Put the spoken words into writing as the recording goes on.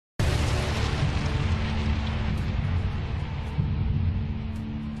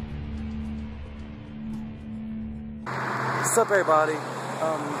What's up, everybody?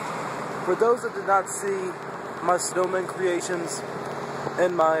 For those that did not see my snowman creations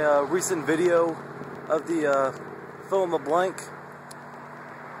in my recent video of the fill in the blank,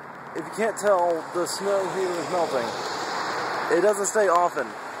 if you can't tell, the snow here is melting. It doesn't stay often.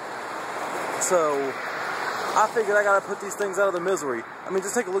 So I figured I gotta put these things out of their misery. I mean,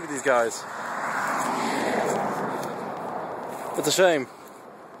 just take a look at these guys. It's a shame.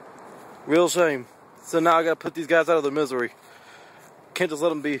 Real shame. So now I gotta put these guys out of their misery. Can't just let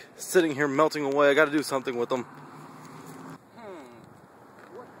them be sitting here melting away. I gotta do something with them.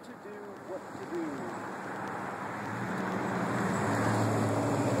 What to do, what to do.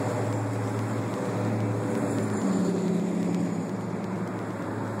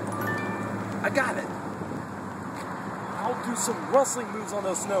 I got it. I'll do some wrestling moves on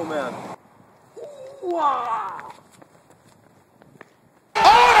those snowmen. Wow.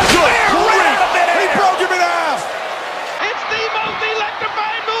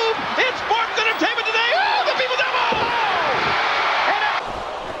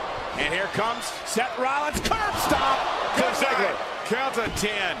 Comes Seth Rollins, curb stomp. Good second. Count to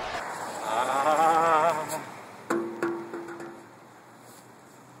 10.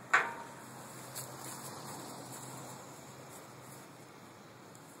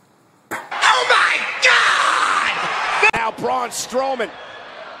 Oh my God! Now Braun Strowman.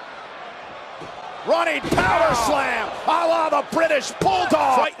 Running power slam, a la the British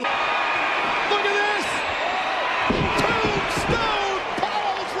Bulldog. Fighting. Look at this.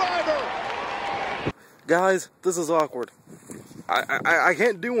 Guys, this is awkward. I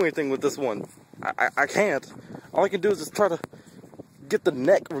can't do anything with this one. I can't. All I can do is just try to get the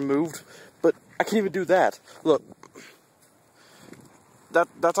neck removed, but I can't even do that. Look.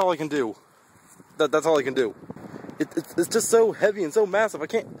 That's all I can do. That's all I can do. It's just so heavy and so massive. I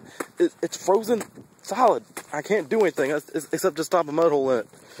can't. It's frozen solid. I can't do anything except just stop a mud hole in it.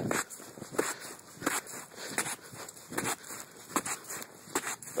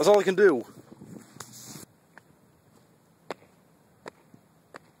 That's all I can do.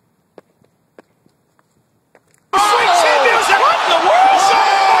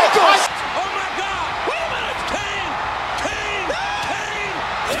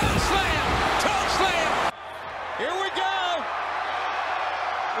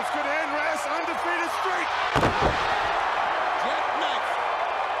 It's going to end Rest undefeated streak. Jackknife.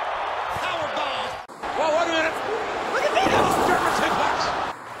 Powerbomb. Whoa, wait a minute. Look at this. German suplex.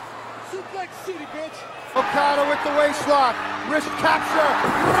 Suplex City, bitch. Okada with the waist lock. Wrist capture.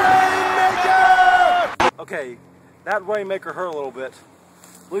 Rainmaker! Okay, that Rainmaker hurt a little bit.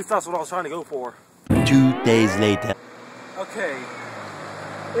 At least that's what I was trying to go for. 2 days later. Okay,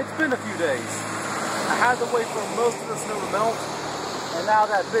 it's been a few days. I had to wait for most of the snow to melt. And now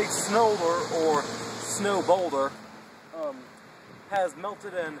that big snowler, or snow boulder, has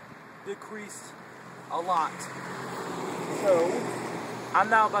melted and decreased a lot. So, I'm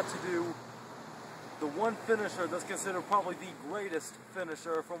now about to do the one finisher that's considered probably the greatest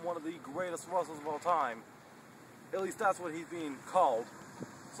finisher from one of the greatest wrestlers of all time. At least that's what he's being called.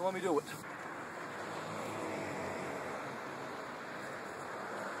 So let me do it.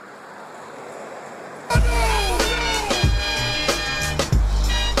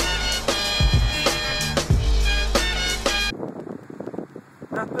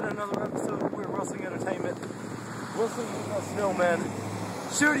 That's been another episode of Weird Wrestling Entertainment. Wrestling with us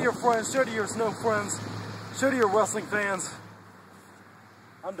snowmen. Share to your friends, share to your snow friends, share to your wrestling fans.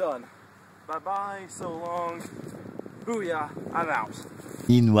 I'm done. Bye bye, so long. Booyah, I'm out.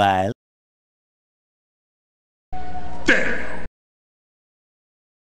 Meanwhile.